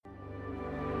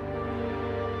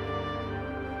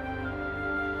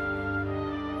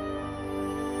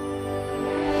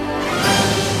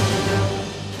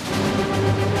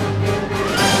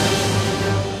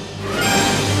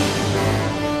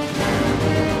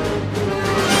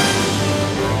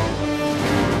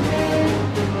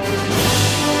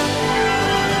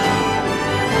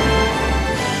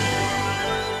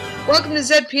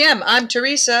to ZPM. I'm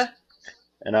Teresa.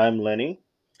 And I'm Lenny.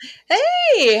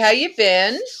 Hey, how you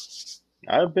been?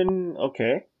 I've been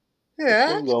okay. It's Yeah,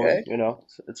 been that's going, good.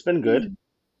 it's been good. Hmm.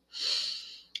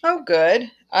 Oh,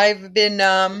 good. I've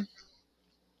been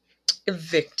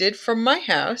evicted from my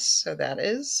house, so that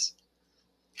is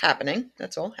happening.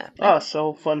 That's all happening. Ah,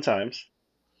 so fun times.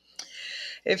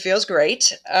 It feels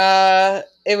great.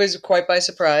 It was quite by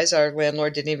surprise. Our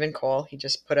landlord didn't even call. He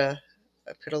just put a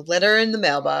letter in the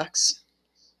mailbox.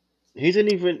 He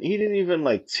didn't even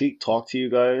like talk to you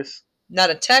guys. Not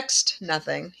a text,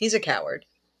 nothing. He's a coward.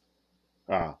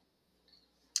 Ah,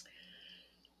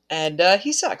 And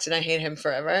he sucks, and I hate him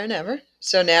forever and ever.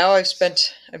 So now I've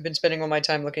been spending all my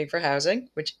time looking for housing,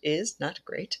 which is not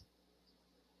great.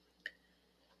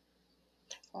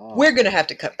 We're ah, going to have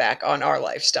to cut back on our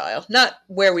lifestyle, not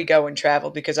where we go and travel,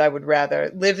 because I would rather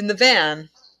live in the van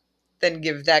than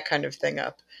give that kind of thing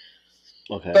up.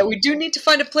 okay. But we do need to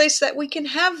find a place that we can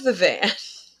have the van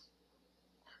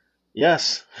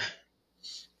Yes.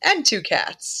 and two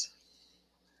cats.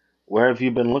 Where have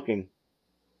you been looking?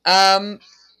 Um,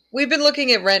 we've been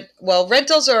looking at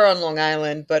rentals are on Long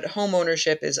Island, but home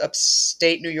ownership is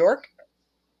upstate New York.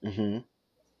 Mm-hmm.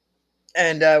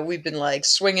 And we've been like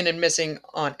swinging and missing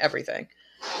on everything.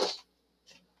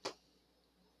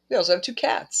 We also have two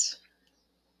cats.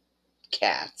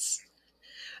 Cats.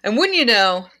 And wouldn't you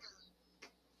know,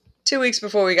 2 weeks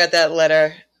before we got that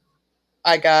letter,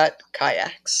 I got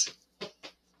kayaks.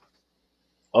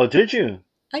 Oh, did you?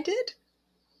 I did.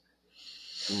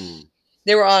 Mm.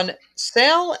 They were on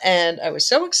sale, and I was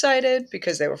so excited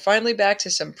because they were finally back to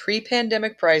some pre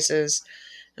pandemic prices.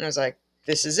 And I was like,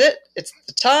 this is it. It's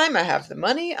the time. I have the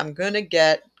money. I'm going to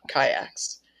get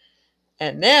kayaks.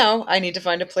 And now I need to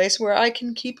find a place where I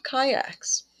can keep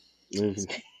kayaks.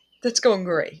 That's going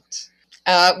great.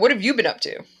 What have you been up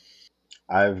to?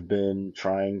 I've been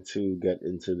trying to get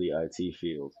into the IT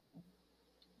field.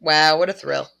 Wow, what a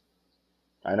thrill.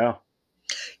 I know.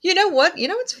 You know what? You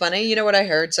know what's funny? You know what I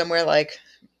heard somewhere like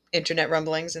internet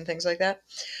rumblings and things like that?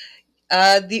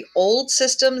 The old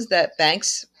systems that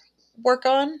banks work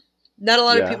on, not a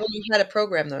lot of Yeah. people know how to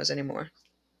program those anymore.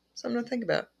 Something to think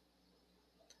about.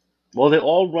 Well, they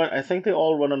all run. I think they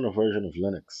all run on a version of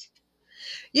Linux.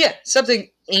 Yeah,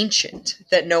 something ancient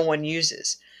that no one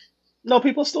uses. No,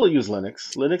 people still use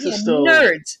Linux. Linux Yeah, is still.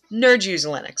 nerds use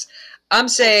Linux. I'm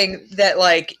saying that,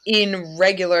 like, in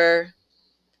regular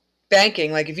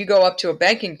banking, like, if you go up to a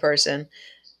banking person,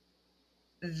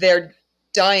 they're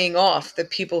dying off the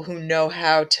people who know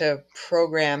how to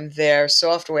program their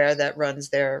software that runs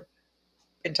their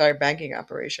entire banking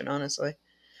operation, honestly.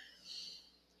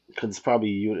 Cause it's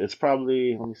probably It's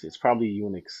probably. Let me see. It's probably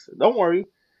Unix. Don't worry.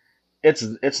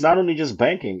 It's not only just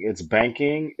banking. It's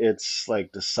banking. It's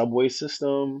like the subway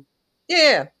system.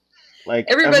 Yeah, Like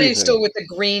everybody's still everything. with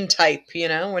the green type,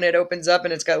 when it opens up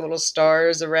and it's got little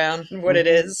stars around what it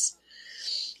Hmm. is.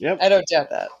 Yep. I don't doubt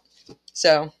that.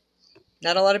 So,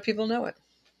 not a lot of people know it.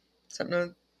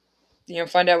 Something to,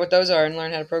 find out what those are and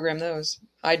learn how to program those.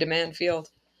 High demand field.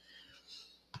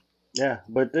 Yeah,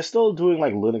 but they're still doing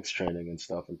like Linux training and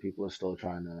stuff, and people are still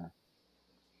trying to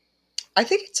I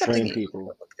think it's something train you people.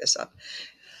 look this up.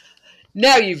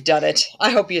 Now you've done it. I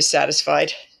hope you're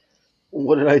satisfied.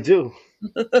 What did I do?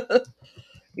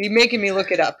 You're making me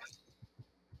look it up.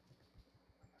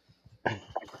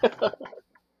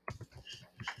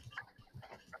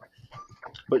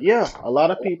 But yeah, a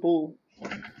lot of people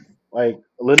like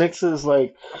Linux is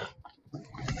like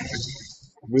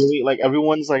really like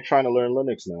everyone's like trying to learn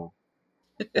Linux now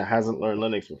that hasn't learned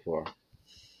Linux before,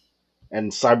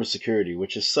 and cybersecurity,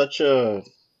 which is such a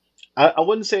I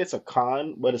wouldn't say it's a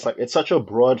con, but it's like it's such a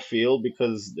broad field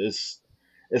because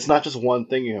it's not just one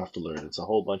thing you have to learn. It's a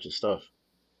whole bunch of stuff.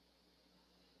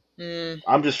 Mm,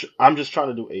 I'm just trying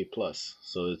to do A plus,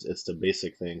 so it's the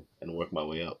basic thing and work my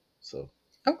way up. So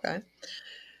okay.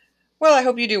 Well, I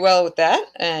hope you do well with that,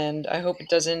 and I hope it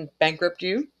doesn't bankrupt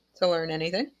you to learn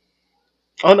anything.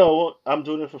 oh no, well, I'm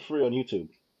doing it for free on YouTube.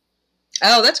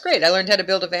 Oh, that's great. I learned how to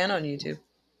build a van on YouTube.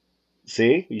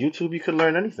 See, YouTube, you can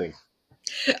learn anything.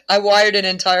 I wired an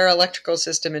entire electrical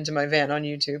system into my van on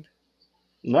YouTube.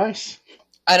 Nice.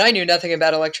 And I knew nothing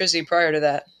about electricity prior to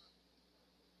that.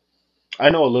 I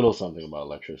know a little something about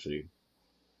electricity.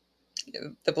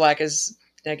 The black is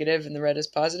negative and the red is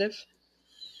positive.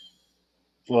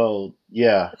 Well,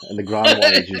 yeah, and the ground wire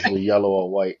is That usually yellow or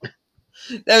white.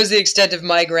 was the extent of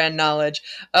my grand knowledge.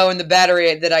 Oh, and the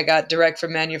battery that I got direct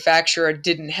from manufacturer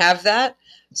didn't have that.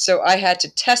 So I had to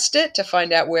test it to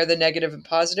find out where the negative and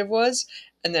positive was,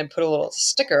 and then put a little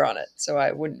sticker on it so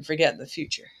I wouldn't forget in the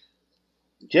future.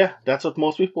 Yeah, that's what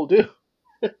most people do.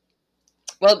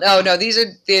 Well, no, these are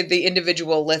the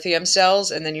individual lithium cells,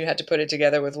 and then you had to put it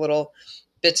together with little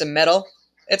bits of metal.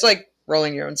 It's like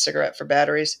rolling your own cigarette for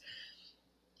batteries.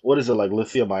 What is it, like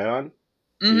lithium ion?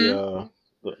 The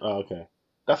Mm-hmm. okay,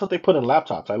 that's what they put in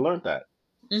laptops. I learned that.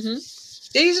 Mm-hmm.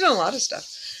 They use it on a lot of stuff.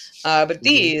 But Hmm.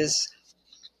 these,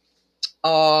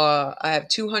 I have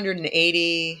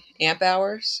 280 amp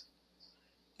hours,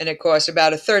 and it costs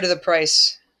about a third of the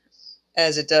price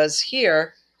as it does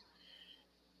here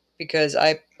because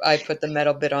I put the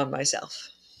metal bit on myself.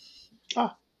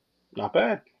 Ah, not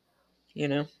bad.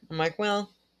 I'm like,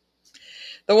 well,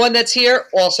 the one that's here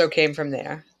also came from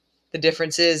there. The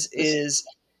difference This, is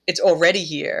it's already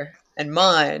here, and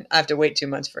mine I have to wait 2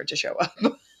 months for it to show up.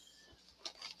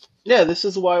 yeah, this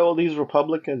is why all these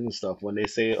Republicans and stuff, when they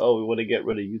say, "Oh, we want to get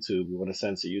rid of YouTube, we want to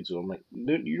censor YouTube," I'm like,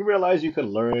 dude, you realize you can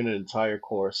learn an entire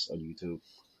course on YouTube.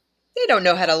 They don't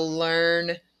know how to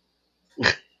learn.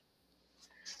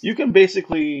 You can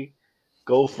basically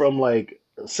go from like,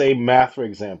 say, math, for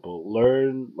example,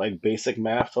 learn like basic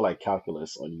math to like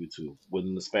calculus on YouTube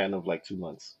within the span of like 2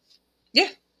 months. Yeah,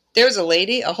 there was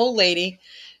a whole lady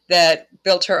that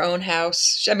built her own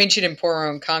house. I mean, she didn't pour her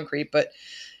own concrete, but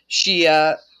she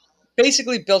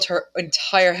basically built her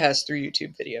entire house through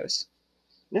YouTube videos.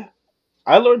 Yeah,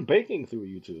 I learned baking through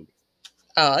YouTube.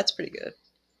 Oh, that's pretty good.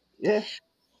 Yeah.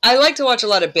 I like to watch a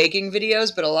lot of baking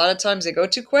videos, but a lot of times they go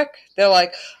too quick. They're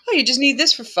like, "Oh, you just need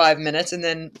this for 5 minutes," and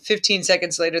then 15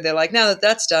 seconds later, they're like, "Now that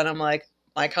that's done," I'm like,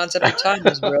 "My concept of time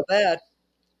is real bad."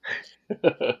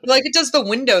 Like it does the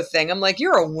window thing. I'm like,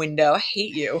 "You're a window. I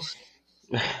hate you."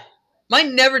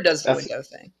 Mine never does the that's window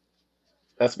thing.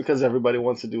 that's because everybody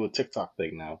wants to do a TikTok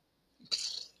thing now.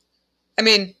 I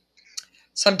mean,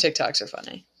 some TikToks are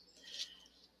funny,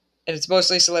 and it's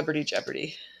mostly Celebrity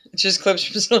Jeopardy. It's just clips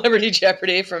from Celebrity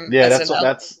Jeopardy from Yeah,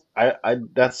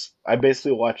 SNL. I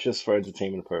basically watch this for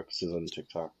entertainment purposes on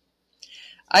TikTok.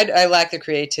 I lack the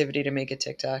creativity to make a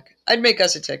TikTok. I'd make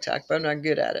us a TikTok, but I'm not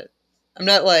good at it. I'm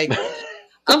not like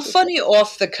I'm funny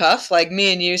off the cuff, like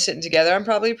me and you sitting together. I'm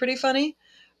probably pretty funny,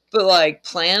 but like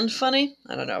planned funny,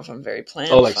 I don't know if I'm very Oh,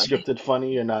 planned like funny. scripted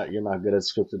funny? You're not good at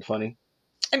scripted funny?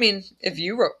 I mean,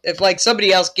 if like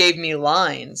somebody else gave me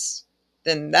lines,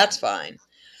 then that's fine.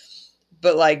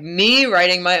 But like me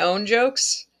writing my own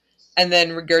jokes and then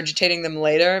regurgitating them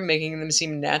later, making them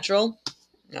seem natural,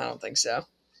 I don't think so.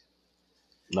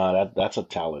 No, that's a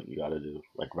talent you got to do.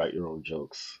 Like write your own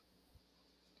jokes.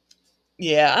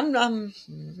 Yeah,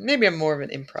 maybe I'm more of an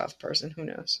improv person. Who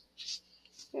knows?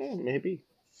 Maybe.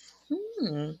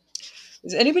 Hmm.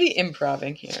 Is anybody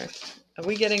improving here? Are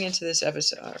we getting into this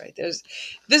episode? All right, this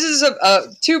is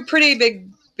two pretty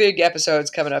big episodes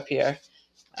coming up here.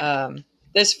 Um,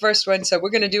 this first one, so we're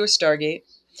gonna do a Stargate.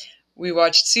 We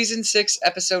watched season 6,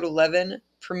 episode 11,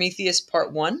 Prometheus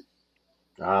Part 1.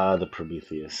 Ah, the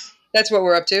Prometheus. That's what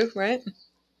we're up to, right?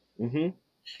 Mm-hmm. The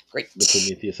Great.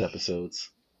 Prometheus episodes.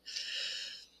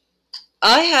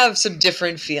 I have some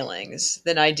different feelings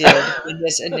than I did when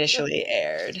this initially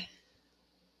aired.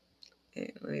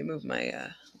 Okay, let me move my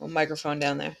microphone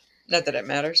down there. Not that it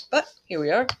matters, but here we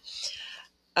are.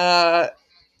 Uh,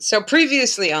 so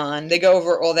previously on, they go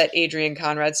over all that Adrian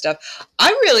Conrad stuff. I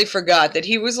really forgot that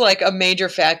he was like a major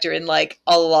factor in like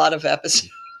a lot of episodes.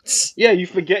 Yeah, you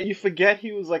forget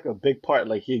he was like a big part,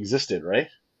 like he existed, right?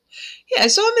 Yeah, I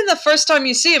saw him in the first time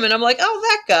you see him, and I'm like, oh,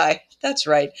 that guy. That's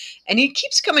right. And he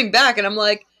keeps coming back, and I'm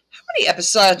like, how many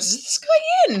episodes is this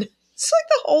guy in? It's like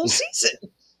the whole season.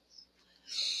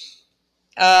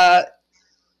 Uh,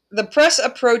 the press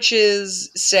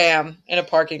approaches Sam in a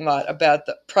parking lot about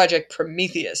the Project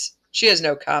Prometheus. She has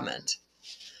no comment.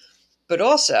 But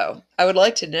also, I would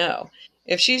like to know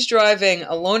if she's driving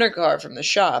a loaner car from the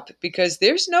shop because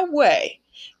there's no way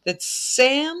that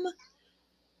Sam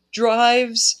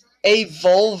drives a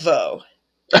Volvo.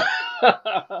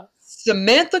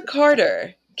 Samantha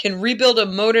Carter can rebuild a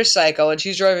motorcycle and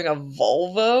she's driving a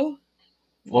Volvo?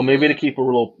 Well, maybe to keep a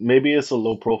little, maybe it's a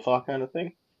low profile kind of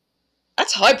thing.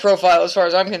 That's high profile as far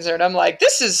as I'm concerned. I'm like,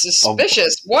 this is A,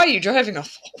 suspicious. Why are you driving a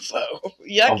Volvo? a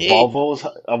Yucky.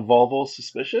 Volvo's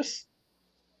suspicious.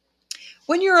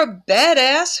 When you're a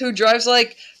badass who drives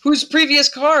like whose previous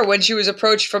car when she was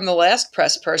approached from the last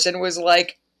press person was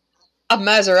like a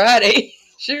Maserati.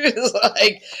 She was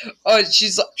like, oh,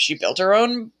 she built her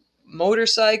own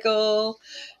motorcycle.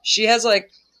 She has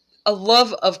like a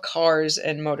love of cars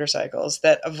and motorcycles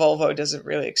that a Volvo doesn't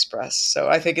really express. So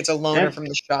I think it's a loaner and from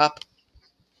the shop.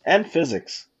 and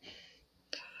physics.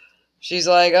 She's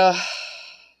like, I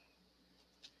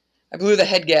blew the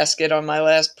head gasket on my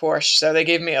last Porsche, so they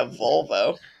gave me a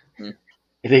Volvo.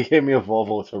 They gave me a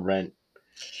Volvo to rent.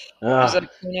 She's Ah,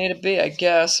 like, from A to B, I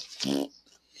guess.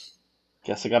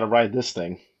 Guess I gotta ride this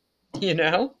thing.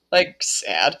 Like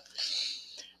sad.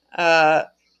 Uh,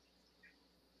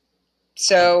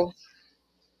 so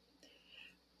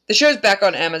the show's back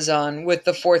on Amazon with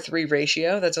the 4:3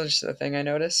 ratio. That's just the thing I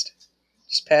noticed,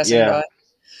 just passing Yeah.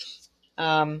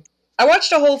 by. I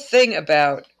watched a whole thing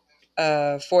about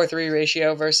 4:3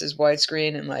 ratio versus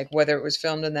widescreen and like whether it was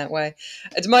filmed in that way.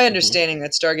 It's my Hmm. understanding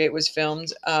that Stargate was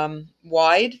filmed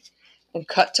wide and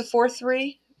cut to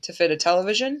 4:3 to fit a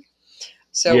television.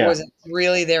 So it Yeah. wasn't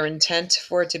really their intent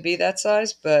for it to be that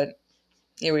size, but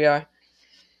here we are.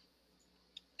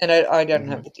 And I don't Hmm.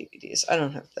 have the DVDs. I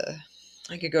don't have the.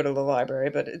 I could go to the library,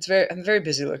 but I'm very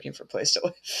busy looking for a place to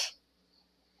live.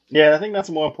 Yeah, I think that's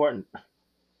more important.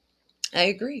 I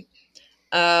agree.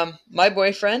 My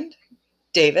boyfriend,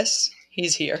 Davis,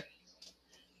 he's here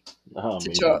Oh, to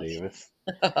Major talk. Davis.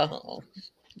 Oh,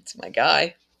 it's my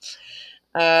guy.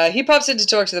 He pops in to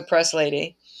talk to the press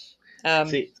lady. Um,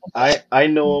 See, I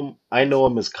know him. I know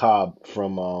him as Cobb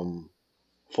from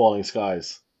Falling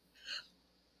Skies.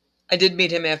 I did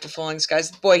meet him after Falling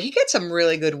Skies. Boy, he gets some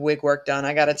really good wig work done.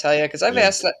 I got to tell you, because Yeah. I've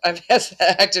asked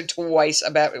that actor twice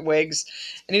about wigs,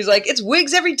 and he's like, "It's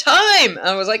wigs every time."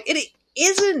 I was like, "It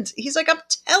isn't." He's like, "I'm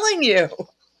telling you."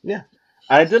 Yeah.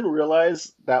 I didn't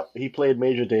realize that he played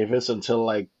Major Davis until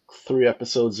like 3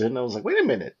 episodes in. I was like, wait a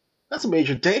minute, that's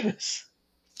Major Davis.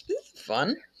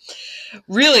 Fun,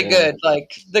 really Yeah. good.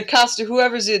 Like the costume,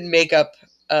 whoever's in makeup,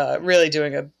 really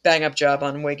doing a bang up job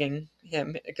on wigging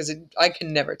him because I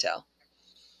can never tell.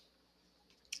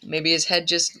 Maybe his head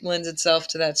just lends itself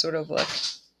to that sort of look.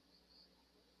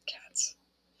 Cats.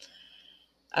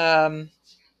 Um,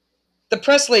 the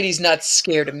press lady's not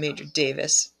scared of Major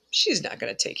Davis. She's not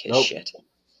going to take his Nope. shit.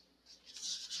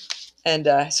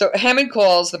 And so Hammond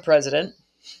calls the president,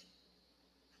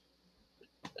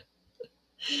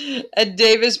 and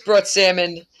Davis brought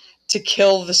Salmon to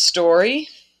kill the story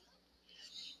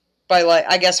by, like,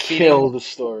 I guess feeding him. Kill the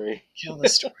story. Kill the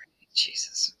story.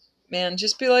 Jesus. Man,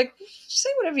 just be like, say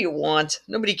whatever you want.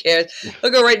 Nobody cares.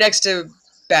 They'll go right next to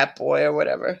Bat Boy or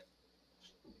whatever.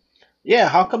 Yeah,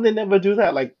 how come they never do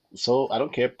that? Like, so I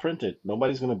don't care, print it.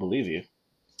 Nobody's gonna believe you.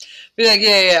 Be like,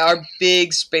 yeah, our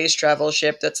big space travel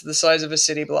ship that's the size of a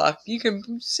city block. You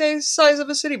can say size of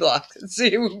a city block.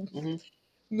 See, Hmm.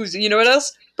 you know what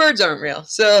else? Birds aren't real.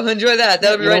 So enjoy that. Yeah,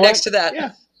 That'll be you know right next what? to that.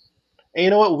 Yeah. And you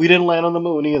know what? We didn't land on the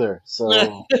moon either.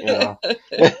 So,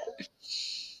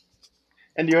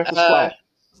 and the Earth is uh, flat.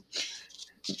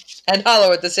 and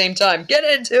hollow at the same time. Get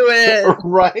into it.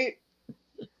 Right?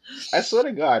 I swear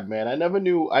to God, man, I never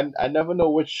knew. I never know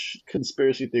which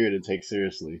conspiracy theory to take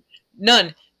seriously.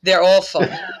 None. They're all fun.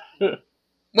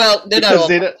 Well, they're not Because all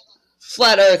they fun. don't.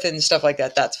 Flat Earth and stuff like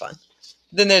that. That's fun.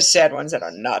 Then there's sad ones that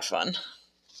are not fun.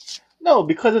 No,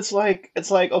 because it's like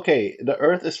okay, the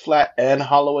Earth is flat and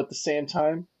hollow at the same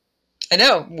time, I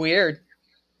know. Weird.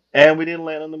 and we didn't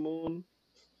land on the moon,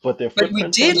 but their But we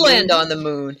footprints on did the land moon. on the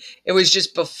moon. It was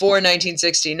just before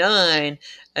 1969,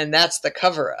 and that's the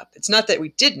cover up. It's not that we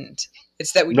didn't,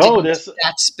 it's that we No, didn't there's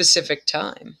that specific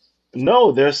time.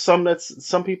 no, there's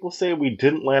some people say we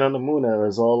didn't land on the moon, and it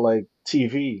was all like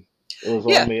TV. It was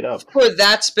all Yeah, made up. for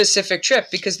that specific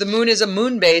trip, because the moon is a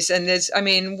moon base, and I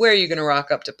mean, where are you going to rock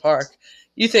up to park?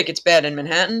 You think it's bad in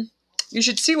Manhattan? You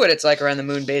should see what it's like around the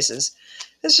moon bases.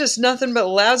 It's just nothing but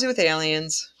lousy with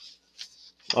aliens.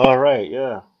 All right,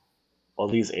 yeah, all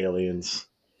these aliens.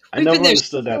 I We've been never there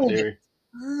understood that so many theory.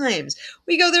 times.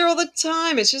 We go there all the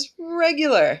time. It's just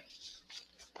regular.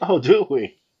 Oh, do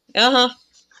we? Uh huh.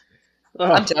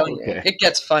 I'm Oh, telling you, okay. it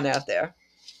gets fun out there.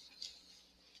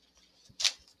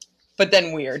 But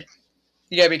then weird.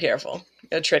 You gotta be careful. You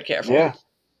gotta tread careful. Yeah.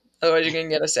 Otherwise, you're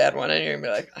gonna get a sad one, and you're gonna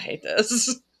be like, "I hate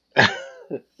this."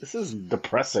 This is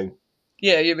depressing.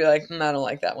 Yeah, you'd be like, I don't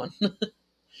like that one."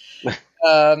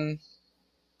 um,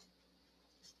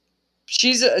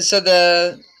 she's so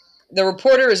the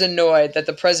reporter is annoyed that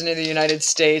the president of the United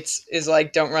States is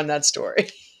like, "Don't run that story."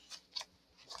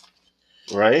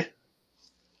 Right?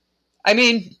 I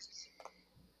mean,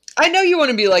 I know you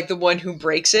want to be like the one who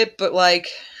breaks it, but like,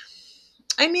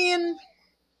 I mean,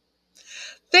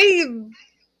 they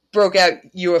broke out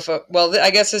UFO. Well,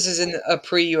 I guess this is in a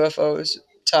pre UFOs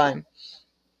time.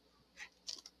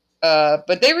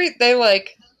 But they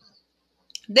like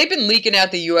they've been leaking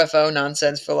out the UFO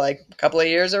nonsense for like a couple of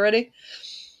years already,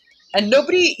 and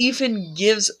nobody even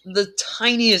gives the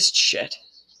tiniest shit.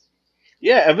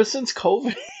 Yeah, ever since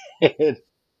COVID. It's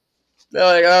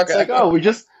They're like, like, okay. oh, we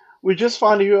just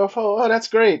found a UFO. Oh, that's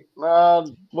great.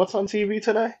 What's on TV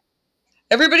today?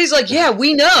 Everybody's like, yeah,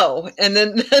 we know, and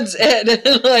then that's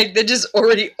it. Like they're just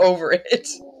already over it.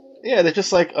 Yeah, they're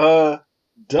just like,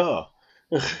 duh.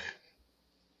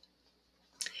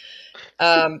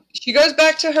 She goes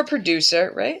back to her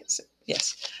producer, right?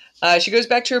 Yes. She goes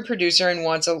back to her producer and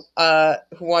wants who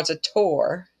wants a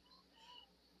tour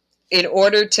in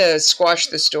order to squash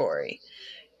the story.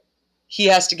 He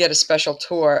has to get a special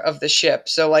tour of the ship.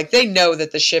 So like they know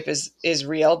that the ship is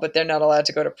real, but they're not allowed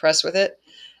to go to press with it.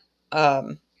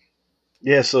 Um,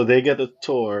 Yeah, so they get the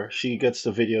tour. She gets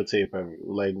the videotape,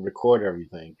 like record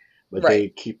everything, but right. they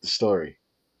keep the story.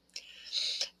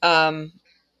 Um,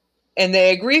 and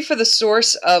they agree for the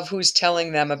source of who's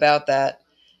telling them about that,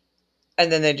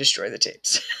 and then they destroy the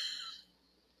tapes.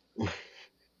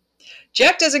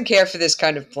 Jack doesn't care for this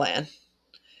kind of plan.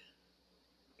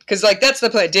 Because, like, that's the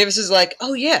plan. Davis is like,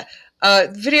 oh, yeah,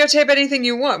 videotape anything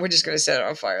you want. We're just going to set it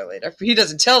on fire later. He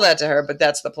doesn't tell that to her, but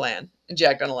that's the plan. And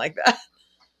Jack doesn't like that.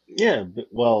 Yeah,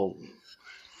 well,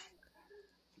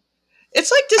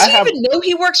 It's like, does I he have. even know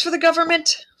he works for the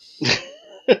government?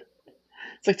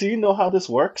 It's like, do you know how this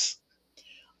works?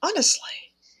 Honestly.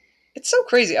 It's so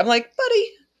crazy. I'm like, buddy,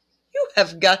 you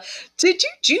have got... do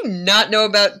you not know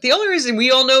about... The only reason we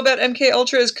all know about MK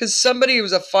Ultra is because somebody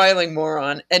was a filing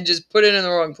moron and just put it in the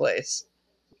wrong place.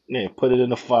 Yeah, put it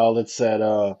in a file that said,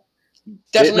 they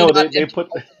Definitely no, not... they put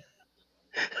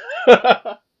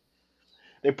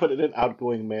they put it in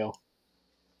outgoing mail.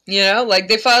 You know, like,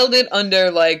 they filed it under,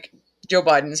 like, Joe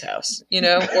Biden's house, you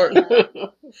know, or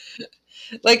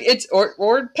like it's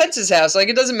or Pence's house. Like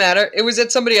it doesn't matter. It was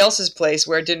at somebody else's place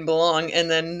where it didn't belong, and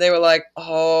then they were like,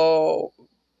 "Oh."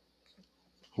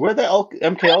 Where'd the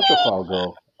MK Ultra file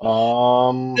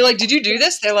go? They're like, "Did you do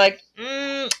this?" They're like,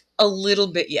 "A little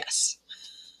bit, yes."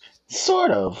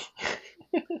 Sort of.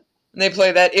 And they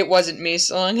play that "It Wasn't Me"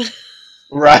 song.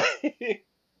 Right.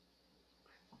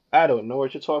 I don't know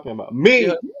what you're talking about. You're Me,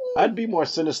 like, I'd be more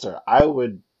sinister. I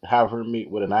would have her meet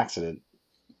with an accident.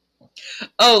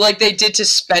 oh, like they did to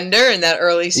Spender in that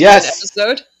early season Yes.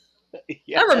 episode.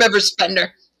 I remember Yes.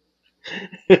 Spender.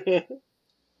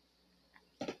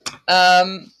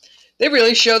 They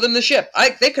really show them the ship.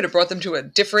 They could have brought them to a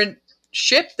different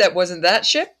ship that wasn't that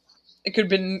ship. It could have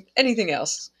been anything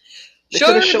else. They Show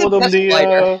could have them showed the them test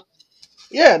glider.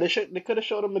 yeah, they could have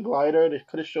showed them the glider. They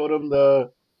could have showed them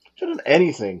showed them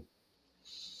anything.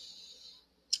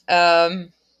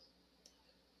 Um,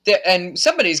 and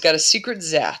somebody's got a secret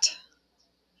Zat.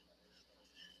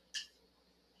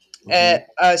 Hmm.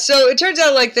 So it turns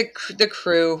out like the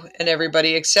crew and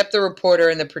everybody except the reporter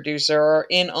and the producer are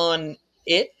in on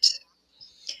it.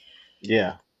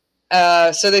 Yeah.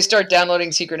 So they start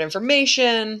downloading secret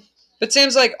information, but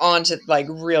Sam's like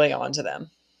really onto them,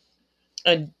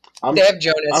 and they I'm have I'm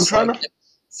Jonas trying like. to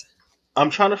I'm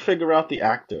trying to figure out the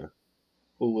actor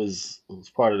who was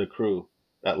part of the crew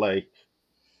that like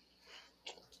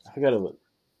I forgot what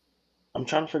I'm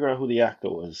trying to figure out who the actor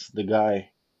was. The guy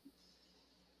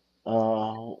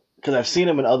because I've seen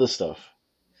him in other stuff.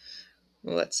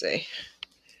 Well, let's see,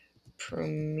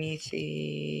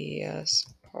 Prometheus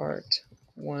Part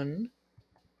 1,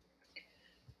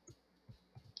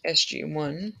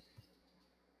 SG-1.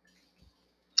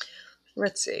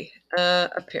 Let's see,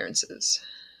 appearances.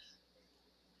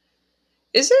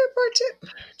 Is there a part 2?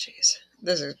 Jeez,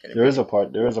 this is gonna be There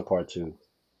is a part two.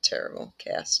 terrible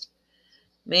cast.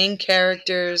 Main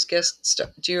characters, guest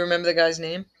star. Do you remember the guy's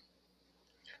name?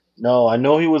 No, I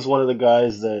know he was one of the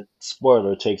guys that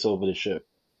spoiler takes over the ship.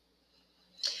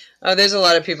 Oh, there's a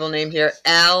lot of people named here.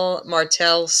 Al,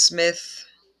 Martell, Smith,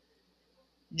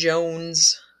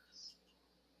 Jones.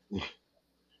 None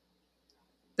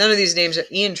of these names are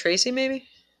Ian Tracy, maybe?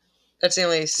 That's the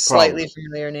only slightly Probably.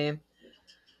 familiar name.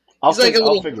 He's like a I'll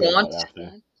little figure it out gaunt.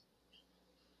 after.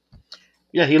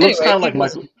 Yeah, he looks Anyway, kind of he like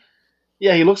wasn't. Michael.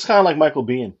 Yeah, he looks kind of like Michael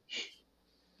Biehn.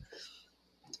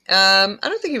 I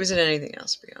don't think he was in anything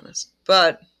else, to be honest.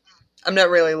 But I'm not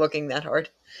really looking that hard.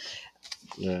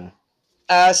 Yeah.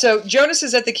 So Jonas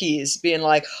is at the keys, being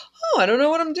like, "Oh, I don't know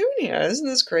what I'm doing here. Isn't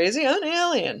this crazy? I'm an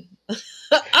alien.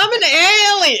 I'm an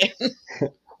alien."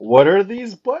 What are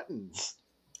these buttons?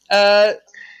 Uh,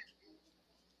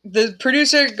 the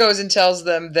producer goes and tells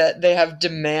them that they have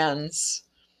demands.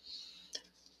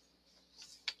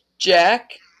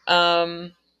 Jack,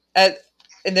 at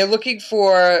and they're looking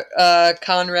for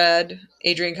Conrad,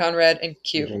 Adrian Conrad, and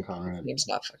Q. Adrian His Conrad. name's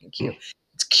not fucking Q.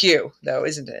 It's Q, though,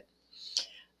 isn't it?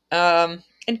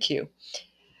 And Q.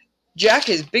 Jack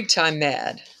is big time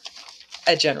mad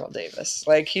at General Davis.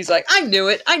 Like he's like, I knew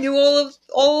it. I knew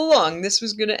all along this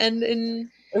was gonna end in.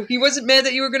 He wasn't mad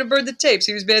that you were gonna burn the tapes.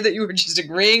 He was mad that you were just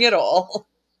agreeing at all.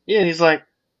 Yeah, and he's like,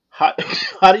 how,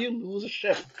 how do you lose a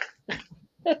ship?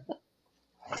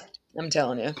 I'm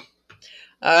telling you.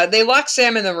 They lock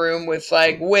Sam in the room with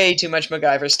like way too much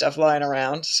MacGyver stuff lying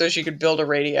around, so she could build a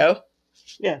radio.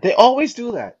 Yeah, they always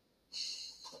do that.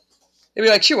 They'd be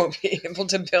like, she won't be able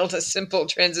to build a simple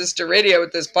transistor radio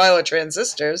with this pile of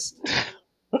transistors.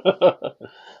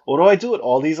 What do I do with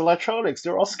all these electronics?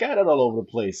 They're all scattered all over the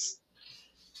place.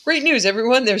 Great news,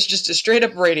 everyone. There's just a straight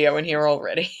up radio in here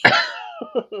already.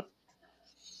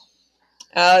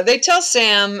 They tell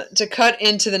Sam to cut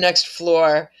into the next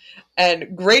floor,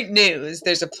 and great news,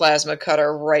 there's a plasma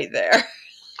cutter right there.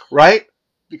 Right?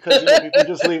 Because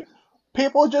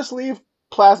people just leave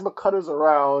plasma cutters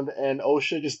around, and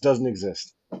OSHA just doesn't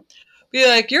exist. Be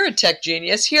like, you're a tech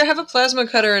genius. Here, have a plasma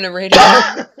cutter and a radio.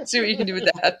 See what you can do with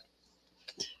that.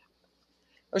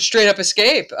 Or straight up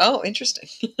escape. Oh, interesting.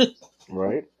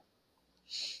 Right?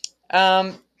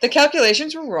 The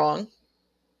calculations were wrong.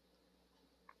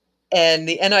 And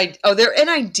the NID, they're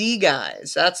NID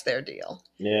guys. That's their deal.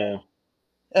 Yeah.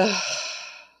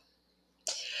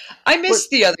 I miss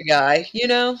the other guy,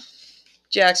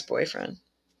 Jack's boyfriend.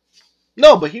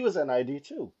 No, but he was NID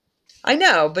too. I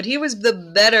know, but he was the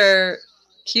better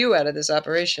Q out of this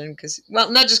operation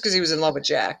not just because he was in love with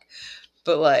Jack,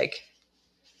 but like,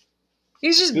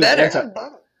 he's just better.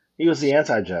 He was the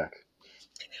anti-Jack.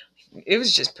 It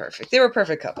was just perfect. They were a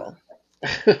perfect couple.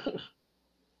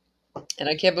 And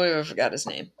I can't believe I forgot his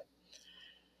name.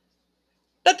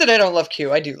 Not that I don't love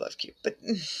Q. I do love Q. But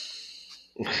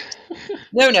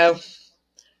no.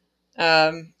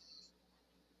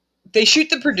 They shoot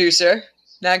the producer.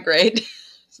 Not great.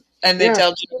 And they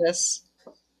tell Jonas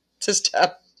to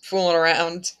stop fooling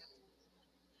around.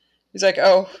 He's like,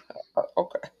 oh,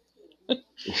 okay.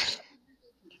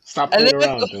 Stop playing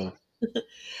around, Jonas.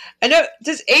 I know.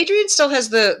 Does Adrian still has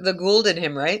the Gould in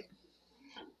him, right?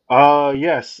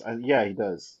 Yes. Yeah, he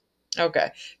does.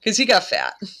 Okay. Because he got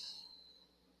fat.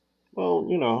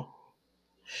 Well,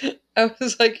 I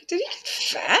was like, did he get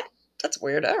fat? That's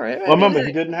weird. All right. Well, remember,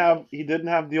 he didn't have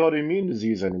the autoimmune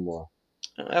disease anymore.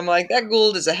 I'm like, that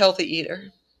Gould is a healthy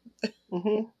eater.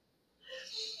 Mm-hmm.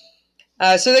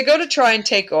 So they go to try and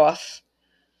take off.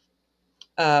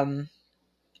 And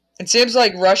Sam's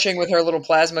like rushing with her little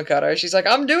plasma cutter. She's like,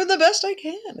 I'm doing the best I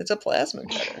can. It's a plasma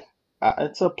cutter.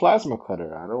 It's a plasma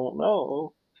cutter. I don't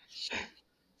know.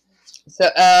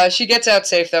 So she gets out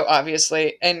safe, though,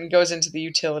 obviously, and goes into the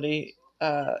utility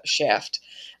shaft.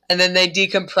 And then they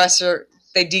decompress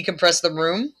the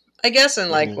room, I guess,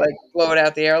 and like blow it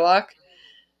out the airlock.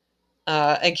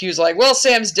 And Q's like, well,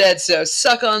 Sam's dead, so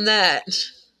suck on that.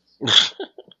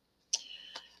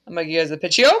 I'm like, you guys, the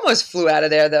pitch. She almost flew out of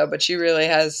there, though, but she really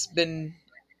has been,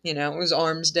 it was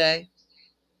Arms Day.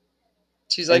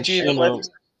 She's like,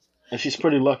 and she's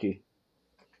pretty lucky.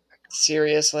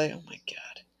 Seriously? Oh, my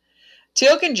God.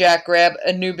 Teal'c and Jack grab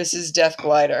Anubis's death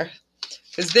glider,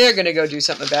 because they're going to go do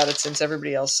something about it since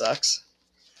everybody else sucks.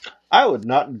 I would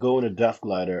not go in a death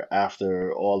glider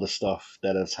after all the stuff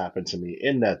that has happened to me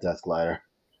in that death glider.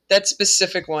 That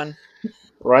specific one.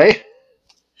 Right?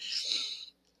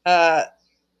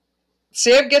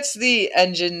 Sam gets the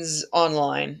engines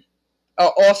offline,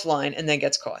 and then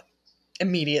gets caught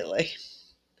immediately.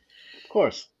 Of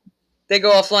course. They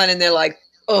go offline and they're like,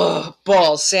 "Ugh,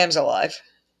 balls! Sam's alive."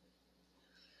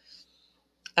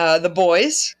 The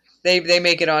boys, they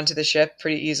make it onto the ship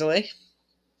pretty easily,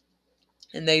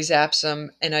 and they zap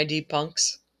some NID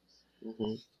punks.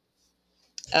 Mm-hmm.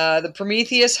 The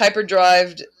Prometheus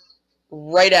hyperdrived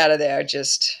right out of there,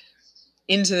 just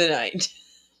into the night.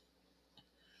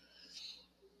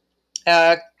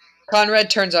 Conrad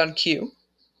turns on Q,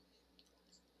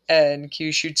 and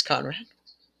Q shoots Conrad.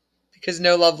 Because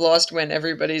no love lost when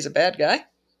everybody's a bad guy.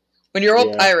 When you're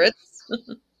all pirates.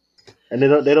 And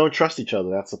they don't trust each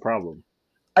other. That's the problem.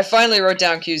 I finally wrote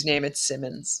down Q's name. It's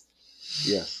Simmons.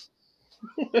 Yes.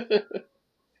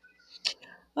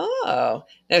 Oh.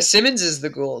 Now Simmons is the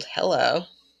Gould. Hello.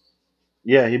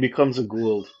 Yeah, he becomes a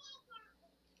Gould.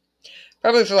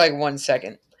 Probably for like 1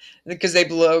 second. Because they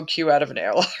blow Q out of an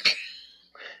airlock.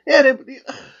 Yeah,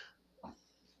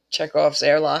 Chekhov's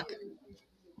airlock.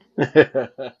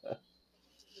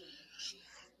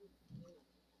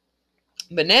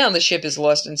 But now the ship is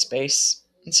lost in space.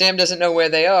 And Sam doesn't know where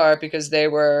they are because they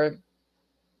were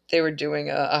doing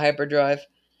a hyperdrive.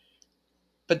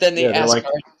 But then the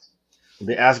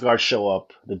Asgard show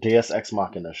up. The Deus Ex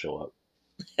Machina show up.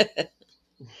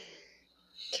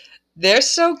 They're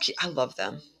so cute. I love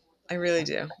them. I really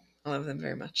do. I love them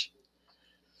very much.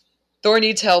 Thor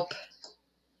needs help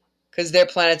because their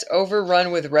planet's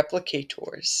overrun with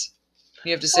replicators.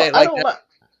 You have to say it like that.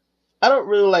 I don't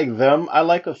really like them. I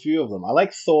like a few of them. I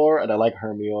like Thor, and I like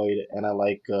Hermioid, and I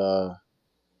like Thor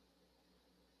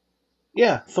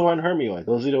and Hermioid.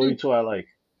 Those are the only two I like.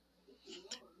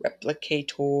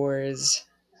 Replicators.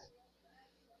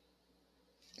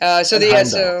 So And Heimdall.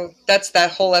 so that's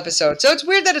that whole episode. So it's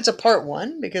weird that it's a part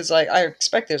one because like I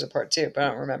expect there's a part two, but I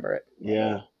don't remember it.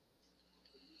 Yeah,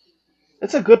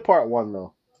 it's a good part one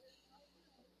though.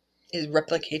 Is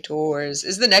replicators?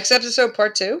 Is the next episode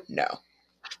part two? No,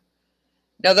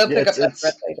 no, they'll Yeah, pick up that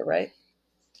thread it's later, right?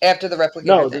 After the replicator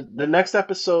no thing. the next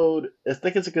episode. I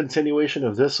think it's a continuation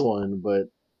of this one, but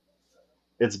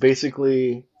it's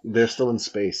basically they're still in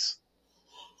space.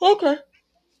 Okay,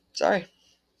 sorry.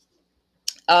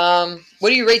 What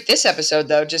do you rate this episode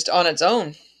though, just on its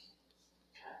own?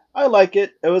 I like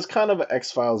it. It was kind of an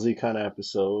X Filesy kind of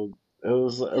episode. It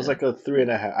was Yeah. like a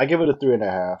 3.5. I give it a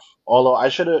 3.5. Although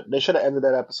they should have ended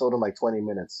that episode in like 20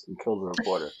 minutes and killed the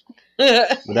reporter.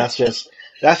 But that's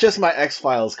just my X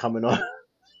Files coming on.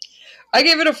 I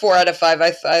gave it a 4 out of 5.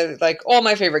 I like all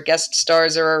my favorite guest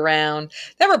stars are around.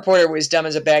 That reporter was dumb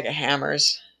as a bag of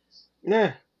hammers.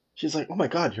 Yeah, she's like, "Oh my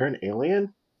god, you're an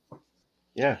alien."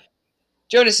 Yeah,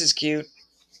 Jonas is cute.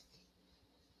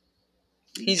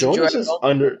 He's Jonas is enjoyable.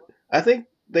 under. I think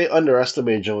they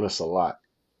underestimate Jonas a lot.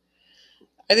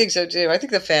 I think so too. I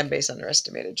think the fan base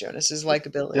underestimated Jonas's They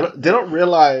likability. don't, they don't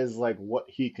realize like what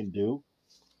he can do.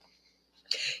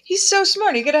 He's so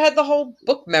smart. He could have had the whole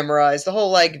book memorized, the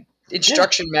whole like Yeah.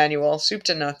 instruction manual, soup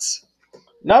to nuts.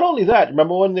 Not only that,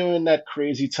 remember when they were in that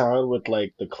crazy town with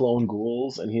like the clone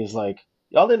ghouls, and he's like,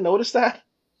 "Y'all didn't notice that?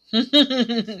 Do I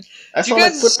you saw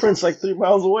like guys? footprints like 3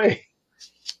 miles away."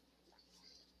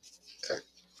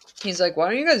 He's like, why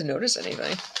don't you guys notice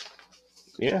anything?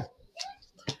 Yeah.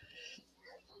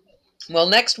 Well,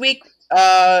 next week,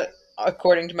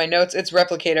 according to my notes, it's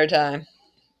replicator time,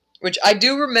 which I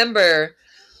do remember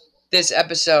this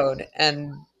episode,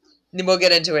 and we'll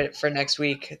get into it for next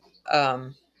week,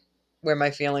 where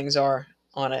my feelings are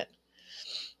on it.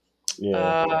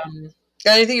 Yeah.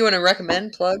 Got anything you want to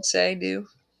recommend, plug, say, do?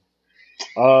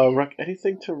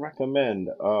 Anything to recommend?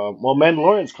 Well,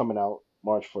 Mandalorian's coming out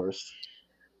March 1st,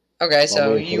 Okay, so I'm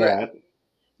so waiting for that.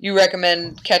 you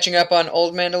recommend catching up on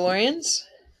old Mandalorians?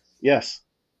 Yes,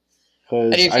 How do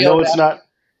because you I feel know it's about? not.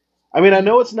 I mean, I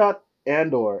know it's not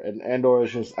Andor, and Andor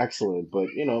is just excellent. But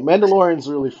Mandalorian's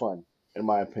really fun, in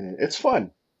my opinion. It's fun.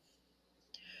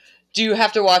 Do you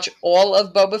have to watch all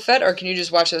of Boba Fett, or can you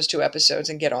just watch those 2 episodes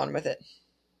and get on with it?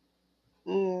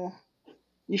 Mm,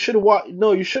 you should watch.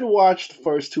 No, you should watch the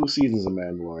first 2 seasons of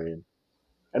Mandalorian,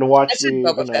 and I watch said the.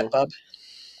 Boba Fett, bub.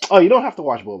 Oh, you don't have to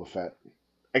watch Boba Fett,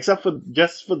 except for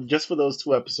just for those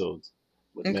 2 episodes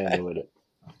with Okay. Mando in it.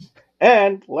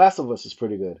 And Last of Us is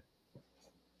pretty good.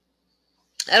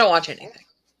 I don't watch anything.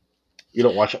 You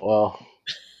don't watch it well.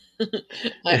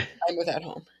 I'm without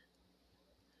home.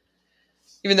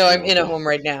 Even though I'm in a Okay. home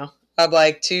right now. I'm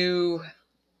like too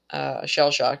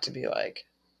shell shocked to be like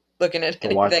looking at To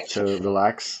anything. watch to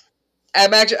relax.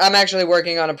 I'm actually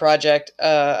working on a project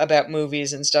about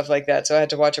movies and stuff like that. So I had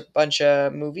to watch a bunch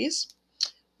of movies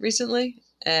recently,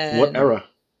 What and era?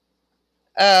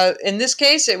 in this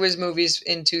case, it was movies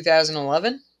in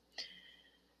 2011.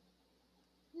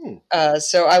 Hmm.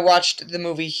 So I watched the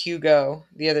movie Hugo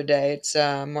the other day. It's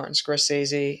a Martin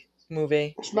Scorsese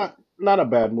movie. It's not a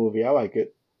bad movie. I like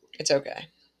it. It's okay.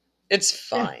 It's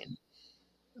Yeah, fine.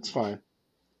 it's fine.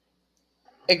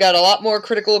 It got a lot more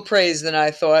critical praise than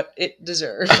I thought it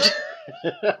deserved.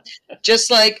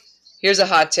 Just like, here's a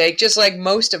hot take, just like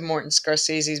most of Martin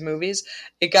Scorsese's movies,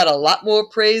 it got a lot more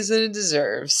praise than it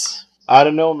deserves. I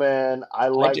don't know, man. I I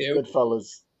like do.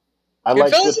 Goodfellas. I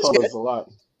like Goodfellas is good. Goodfellas a lot.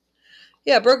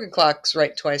 Yeah, Broken Clock's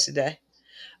right twice a day.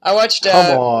 I watched,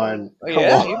 Come on, oh come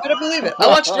yeah, you better believe it. I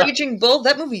watched on. Raging Bull.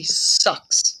 That movie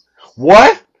sucks.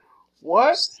 What?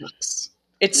 What? Sucks.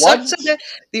 It What? sucks so bad.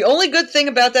 The only good thing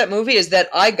about that movie is that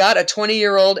I got a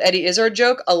 20-year-old Eddie Izzard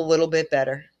joke a little bit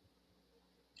better.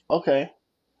 Okay,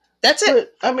 That's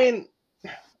it. but I mean,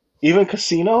 even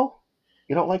Casino.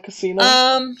 You don't like Casino?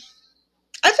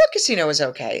 I thought Casino was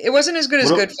okay. It wasn't as good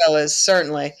as What? Goodfellas,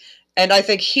 certainly. And I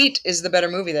think Heat is the better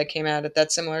movie that came out at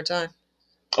that similar time.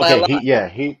 By a Okay,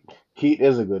 lot. Heat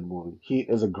is a good movie. Heat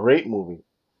is a great movie.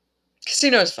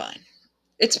 Casino is fine.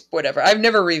 It's whatever. I've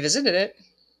never revisited it.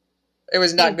 It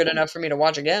was Hmm. not good enough for me to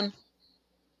watch again.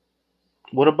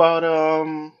 What about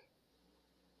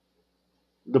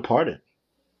Departed?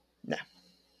 No.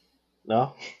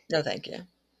 No, No, thank you.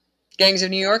 Gangs of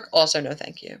New York, also no,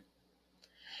 thank you.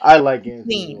 I like Gangs of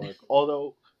New Clean. York.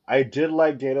 Although I did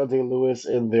like Daniel Day Lewis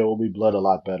in There Will Be Blood a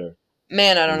lot better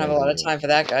Man, I than don't have a Gangs of lot New of York. time for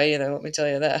that guy either. Let me tell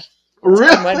you that. I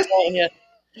don't mind Really? telling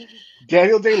you,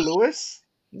 Daniel Day Lewis?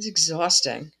 he's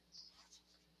exhausting. He's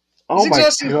Oh my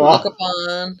exhausting to look god!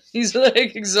 upon. He's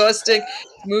like exhausting.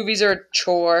 Movies are a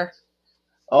chore.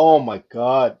 Oh my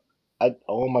god!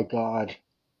 Oh my god!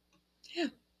 Yeah,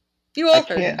 you I all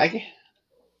heard can't. me. I can't.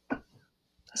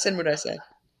 I said what I said.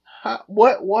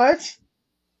 What? What?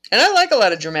 And I like a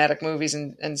lot of dramatic movies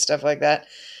and stuff like that.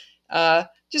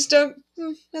 Just don't.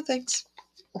 No thanks.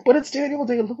 But it's Daniel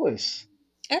Day Lewis.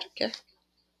 I don't care.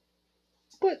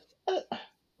 But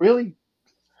really?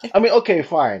 I mean, okay,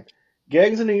 fine.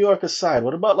 Gangs in New York aside,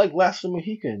 what about like Last of the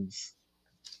Mohicans?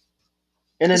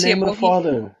 In the Is he a Name of the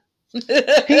Mohican?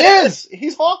 Father. He is.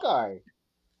 He's Hawkeye.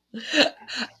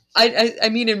 I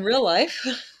mean, in real life.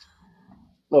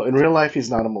 No, in real life, he's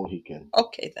not a Mohican.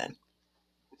 Okay, then.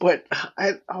 But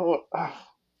I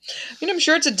I mean, I'm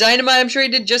sure it's a dynamite. I'm sure he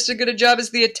did just as good a job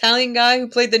as the Italian guy who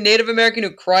played the Native American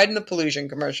who cried in the pollution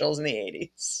commercials in the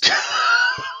 80s.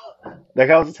 that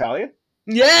guy was Italian.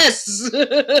 Yes!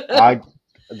 I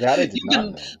that I did You've not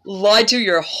been know. lied to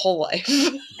your whole life.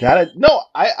 No,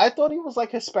 I thought he was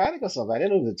like Hispanic or something. I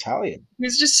didn't know he was Italian. He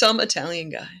was just some Italian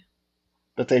guy.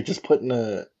 That they just put in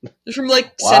a From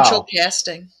like central wow.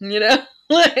 casting, you know?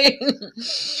 Like,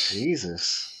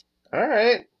 Jesus. All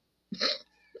right.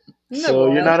 isn't that So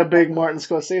you're wild? not a big Martin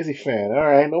Scorsese fan. All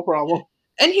right, no problem.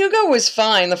 And Hugo was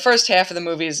fine. The first half of the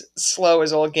movie is slow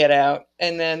as all get out.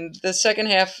 And then the second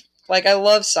half, like, I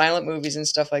love silent movies and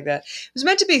stuff like that. It was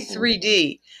meant to be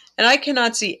 3D, and I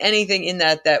cannot see anything in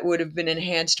that would have been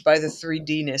enhanced by the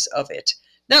 3D-ness of it.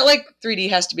 Not like 3D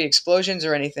has to be explosions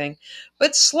or anything,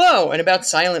 but slow and about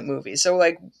silent movies. So,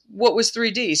 like, what was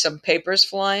 3D? Some papers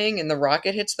flying and the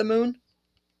rocket hits the moon?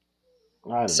 I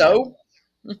don't know. So?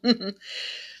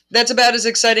 That's about as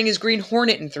exciting as Green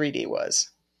Hornet in 3D was.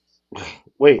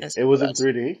 Wait, Yes, it it was in was.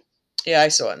 3D? Yeah, I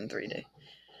saw it in 3D.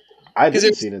 I Because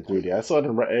didn't it see was, it in 3D. I saw it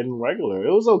in regular.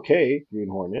 It was okay, Green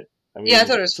Hornet. I yeah, I mean,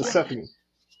 thought it was it's a fine. Stephanie.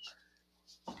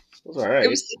 It was all It right.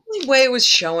 was the only way it was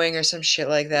showing or some shit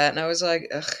like that. And I was like,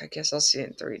 ugh, I guess I'll see it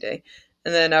in 3D.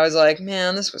 And then I was like,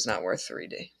 man, this was not worth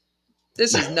 3D.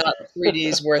 This is not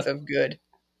 3D's worth of good.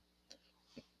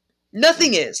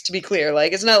 Nothing is, to be clear.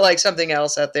 Like, it's not like something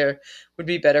else out there would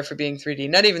be better for being 3D.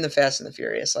 Not even the Fast and the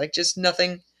Furious. Like, just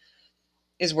nothing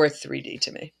is worth 3D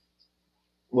to me.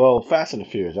 Well, Fast and the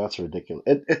Furious, that's ridiculous.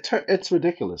 It's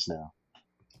ridiculous now.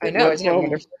 I It know, went isn't it from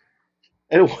wonderful?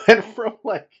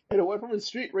 it went from a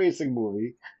street racing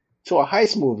movie to a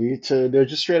heist movie to they're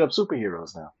just straight up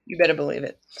superheroes now. You better believe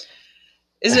it.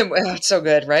 Isn't it? Oh, it's so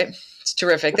good, right? It's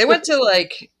terrific. They went to,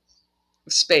 like,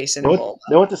 space in They a went, Volvo.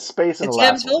 they went to space in the It's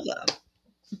M's last one.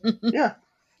 Volvo. Yeah.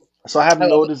 So I have I love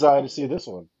no it. desire to see this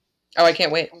one. Oh, I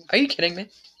can't wait. Are you kidding me?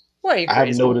 Why are you I have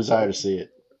crazy? no desire to see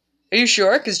it. Are you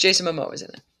sure? Because Jason Momoa is in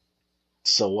it.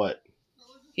 So what?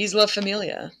 He's La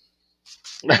Familia.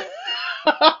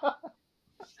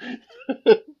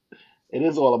 It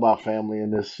is all about family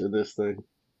in this thing.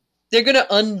 They're gonna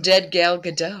undead Gal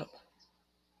Gadot.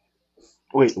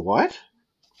 Wait, what?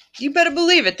 You better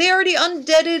believe it. They already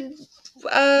undeaded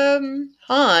Han.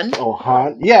 Oh,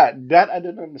 Han? Yeah, that I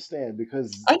didn't understand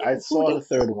because I I know who saw the does.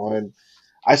 third one.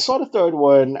 I saw the third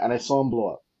one and I saw him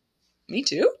blow up. Me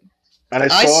too. And I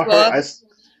I saw her. saw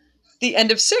the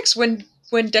end of 6 when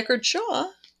Deckard Shaw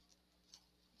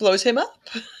blows him up.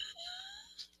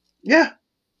 Yeah.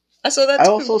 I saw that I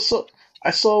too. also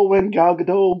saw when Gal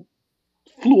Gadot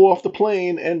flew off the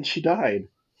plane and she died.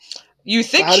 You So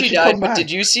think how did she she died, come but back?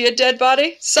 did you see a dead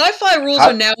body? Sci-fi rules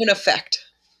are How now in effect.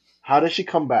 how did she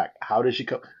come back? How did she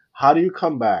come? How do you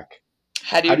come back?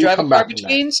 How do How you do you drive a come car back from that?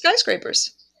 between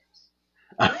skyscrapers?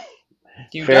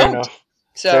 You Fair don't. enough.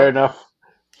 Fair So enough.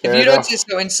 if Fair you don't see enough.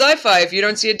 so in sci-fi, if you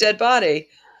don't see a dead body,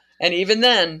 and even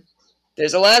then,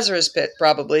 there's a Lazarus pit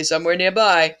probably somewhere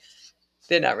nearby,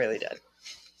 they're not really dead.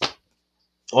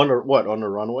 On the what? On the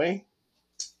runway?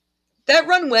 That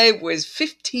runway was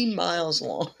 15 miles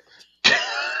long.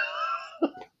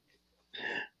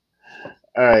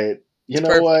 All right. It's You know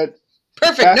perfect. what?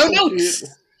 Perfect. No Fast and Furious.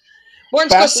 notes. Martin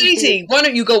Fast and Furious. Scorsese, why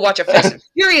don't you go watch a Fast and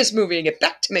Furious movie and get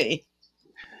back to me?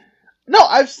 No,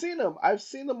 I've seen them. I've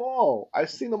seen them all. I've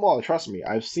seen them all. Trust me,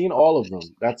 I've seen all of them.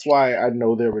 That's why I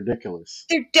know they're ridiculous.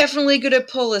 They're definitely going to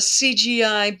pull a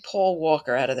CGI Paul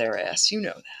Walker out of their ass. You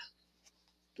know that.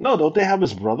 No, don't they have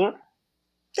his brother?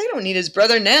 They don't need his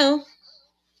brother now.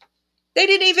 They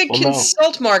didn't even Well, no,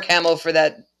 consult Mark Hamill for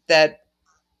that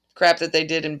crap that they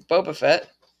did in Boba Fett.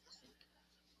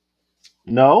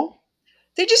 no.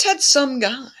 They just had some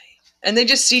guy, and they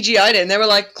just CGI'd it, and they were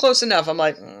like, close enough. I'm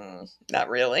like, not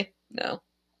really. No.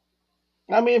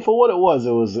 I mean, for what it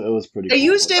was pretty They cool.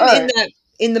 used But him all right,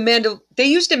 They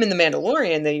used him in the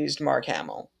Mandalorian. They used Mark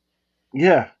Hamill,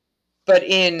 yeah. but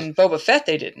in Boba Fett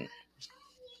they didn't.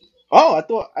 Oh,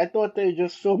 I thought they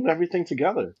just filmed everything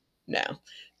together. No,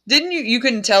 didn't you? You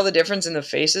couldn't tell the difference in the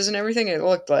faces and everything. It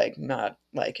looked like not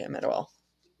like him at all.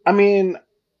 I mean,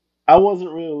 I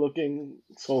wasn't really looking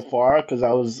so far because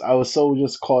I was so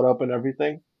just caught up in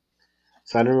everything,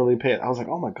 so I didn't really pay it. I was like,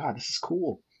 oh my god, this is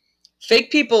cool.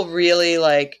 Fake people really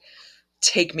like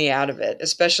take me out of it,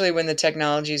 especially when the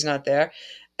technology is not there.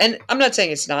 And I'm not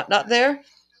saying it's not there,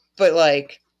 but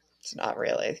like it's not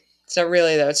really. It's not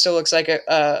really though. It still looks like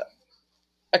a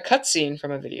cutscene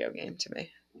from a video game to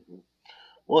me.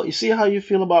 Well, you see how you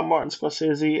feel about Martin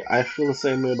Scorsese? I feel the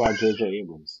same way about J.J.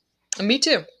 Abrams. And me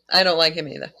too. I don't like him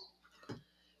either.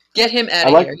 Get him out I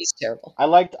of like here. He's terrible. I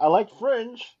liked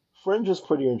Fringe. Fringe is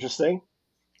pretty interesting.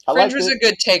 I Fringe liked was a it.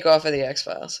 good takeoff of the X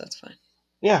Files. That's fine.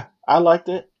 Yeah, I liked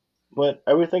it, but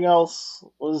everything else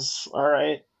was all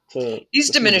right He's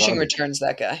to some diminishing garbage. returns,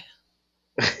 that guy.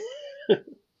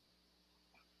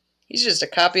 He's just a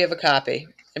copy of a copy.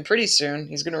 And pretty soon,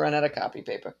 he's going to run out of copy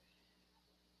paper.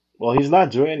 Well, he's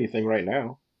not doing anything right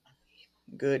now.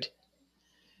 Good.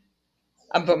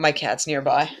 I'm putting my cats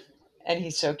nearby. And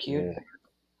he's so cute. Yeah.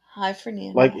 Hi, Like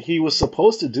Fernando. he was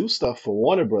supposed to do stuff for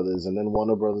Warner Brothers, and then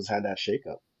Warner Brothers had that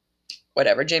shakeup.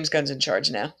 Whatever. James Gunn's in charge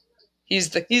now. He's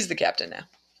the captain now.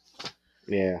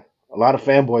 Yeah, a lot of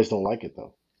fanboys don't like it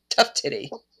though, Tough titty.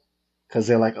 because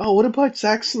they're like, "Oh, what about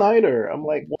Zack Snyder?" I'm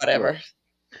like, "Bro, Whatever.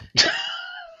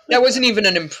 That wasn't even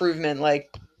an improvement.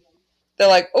 Like, they're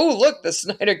like, oh, look, the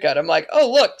Snyder Cut. I'm like, oh,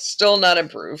 look, still not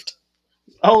improved.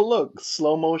 oh look,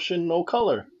 slow motion, no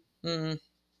color." Mm.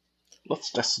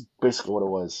 That's basically what it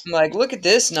was. I'm like, look at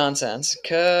this nonsense.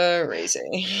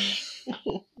 Crazy.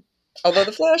 Although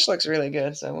the Flash looks really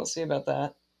good, so we'll see about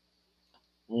that.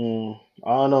 I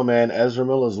don't know, man. Ezra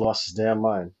Miller's lost his damn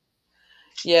mind.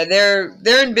 Yeah, they're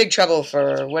in big trouble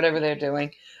for whatever they're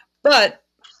doing, but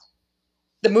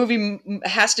the movie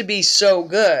has to be so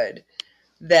good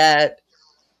that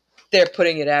they're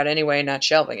putting it out anyway, not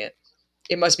shelving it.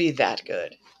 It must be that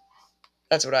good.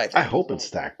 That's what I I think. hope it's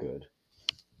that good.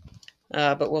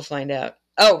 But we'll find out.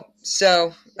 Oh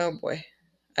boy,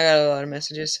 I got a lot of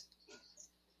messages.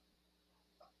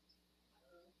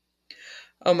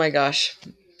 Oh my gosh,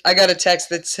 I got a text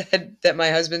that said that my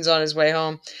husband's on his way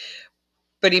home,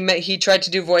 but he tried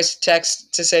to do voice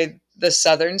text to say the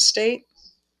southern state,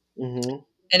 Hmm.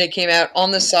 and it came out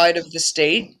on the side of the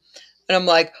state, and I'm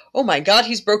like, oh my god,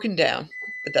 he's broken down.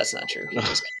 But that's not true. He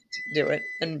just can't do it,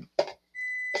 and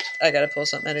I got to pull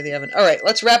something out of the oven. All right,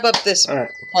 let's wrap up this All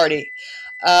right. party.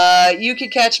 You can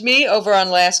catch me over on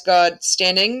Last God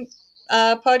Standing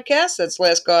podcast. That's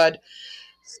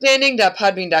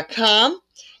lastgodstanding.podbean.com.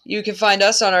 You can find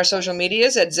us on our social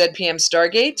medias at ZPM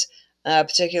Stargate,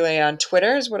 particularly on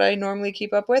Twitter is what I normally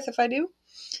keep up with if I do.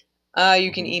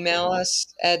 You can Hmm. email us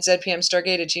at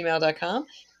zpmstargate@gmail.com.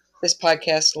 This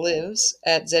podcast lives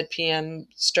at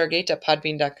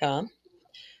zpmstargate.podbean.com.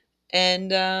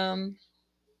 And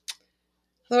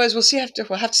otherwise,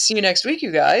 we'll have to see you next week,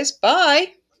 you guys.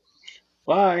 Bye.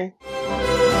 Bye.